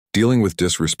Dealing with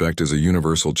disrespect is a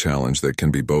universal challenge that can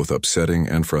be both upsetting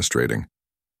and frustrating.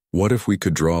 What if we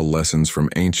could draw lessons from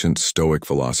ancient Stoic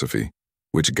philosophy,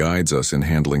 which guides us in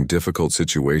handling difficult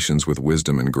situations with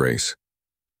wisdom and grace?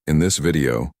 In this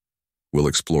video, we'll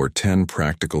explore 10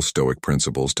 practical Stoic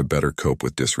principles to better cope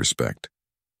with disrespect.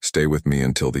 Stay with me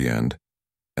until the end,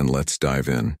 and let's dive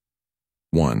in.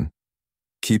 1.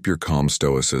 Keep your calm.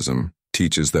 Stoicism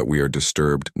teaches that we are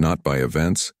disturbed not by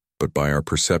events, but by our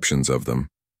perceptions of them.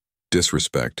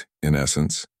 Disrespect, in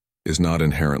essence, is not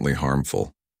inherently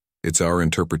harmful. It's our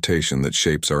interpretation that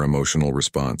shapes our emotional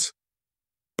response.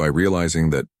 By realizing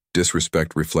that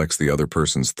disrespect reflects the other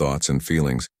person's thoughts and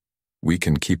feelings, we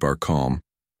can keep our calm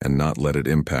and not let it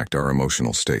impact our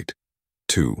emotional state.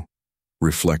 2.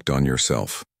 Reflect on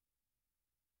yourself.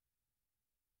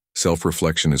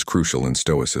 Self-reflection is crucial in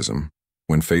Stoicism.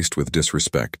 When faced with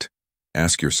disrespect,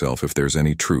 ask yourself if there's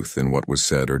any truth in what was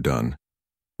said or done.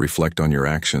 Reflect on your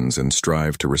actions and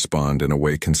strive to respond in a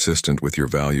way consistent with your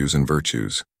values and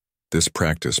virtues. This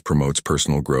practice promotes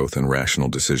personal growth and rational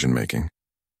decision-making.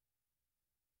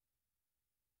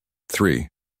 3.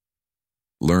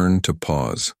 Learn to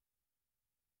pause.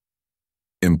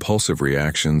 Impulsive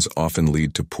reactions often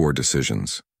lead to poor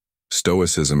decisions.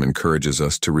 Stoicism encourages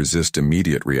us to resist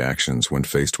immediate reactions when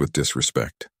faced with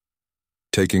disrespect.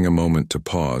 Taking a moment to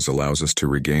pause allows us to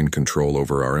regain control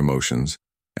over our emotions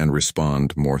and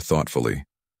respond more thoughtfully,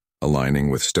 aligning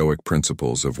with Stoic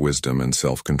principles of wisdom and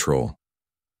self-control.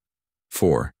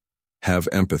 4. Have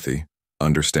empathy,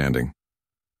 understanding.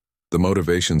 The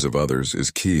motivations of others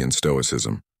is key in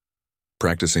Stoicism.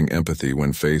 Practicing empathy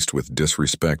when faced with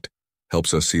disrespect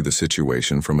helps us see the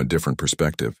situation from a different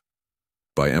perspective.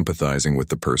 By empathizing with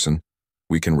the person,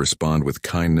 we can respond with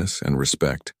kindness and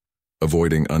respect,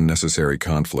 avoiding unnecessary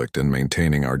conflict and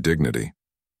maintaining our dignity.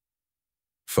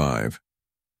 5.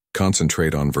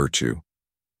 Concentrate on virtue.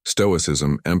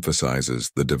 Stoicism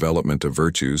emphasizes the development of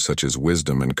virtues such as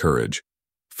wisdom and courage.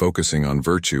 Focusing on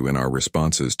virtue in our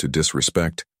responses to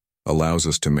disrespect allows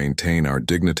us to maintain our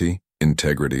dignity,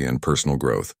 integrity, and personal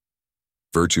growth.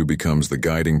 Virtue becomes the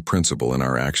guiding principle in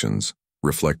our actions,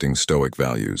 reflecting Stoic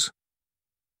values.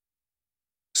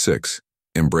 6.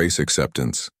 Embrace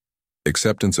acceptance.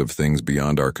 Acceptance of things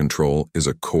beyond our control is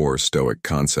a core Stoic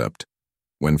concept.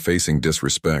 When facing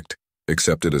disrespect,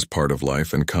 accept it as part of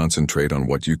life and concentrate on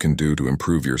what you can do to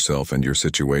improve yourself and your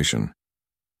situation.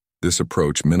 This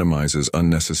approach minimizes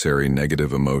unnecessary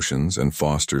negative emotions and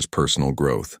fosters personal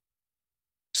growth.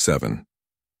 7.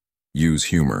 Use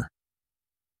humor.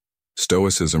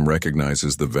 Stoicism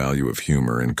recognizes the value of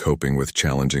humor in coping with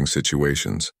challenging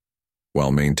situations.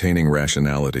 While maintaining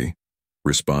rationality,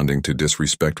 responding to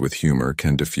disrespect with humor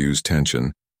can diffuse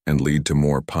tension and lead to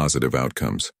more positive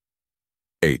outcomes.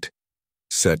 8.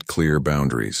 Set clear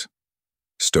boundaries.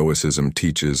 Stoicism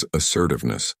teaches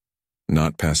assertiveness,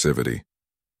 not passivity.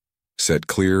 Set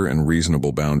clear and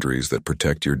reasonable boundaries that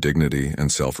protect your dignity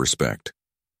and self-respect.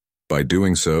 By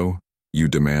doing so, you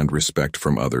demand respect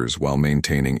from others while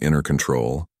maintaining inner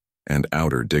control and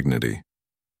outer dignity.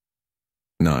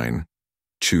 9.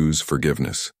 Choose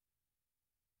forgiveness.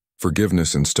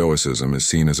 Forgiveness in Stoicism is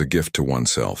seen as a gift to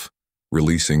oneself,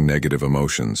 releasing negative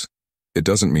emotions. It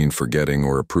doesn't mean forgetting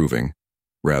or approving.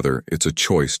 Rather, it's a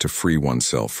choice to free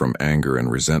oneself from anger and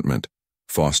resentment,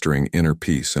 fostering inner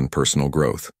peace and personal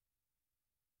growth.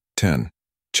 10.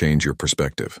 Change your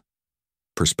perspective.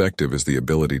 Perspective is the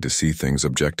ability to see things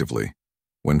objectively.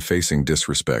 When facing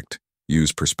disrespect,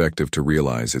 use perspective to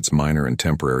realize its minor and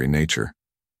temporary nature.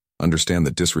 Understand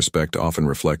that disrespect often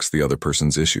reflects the other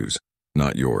person's issues,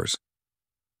 not yours.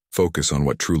 Focus on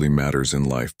what truly matters in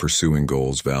life, pursuing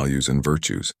goals, values, and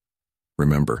virtues.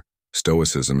 Remember,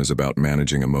 Stoicism is about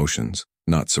managing emotions,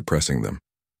 not suppressing them.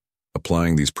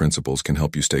 Applying these principles can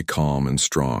help you stay calm and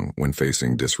strong when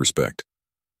facing disrespect.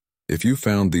 If you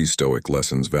found these Stoic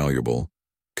lessons valuable,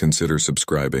 consider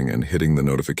subscribing and hitting the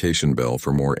notification bell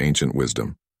for more ancient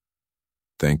wisdom.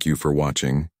 Thank you for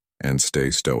watching, and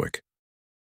stay Stoic.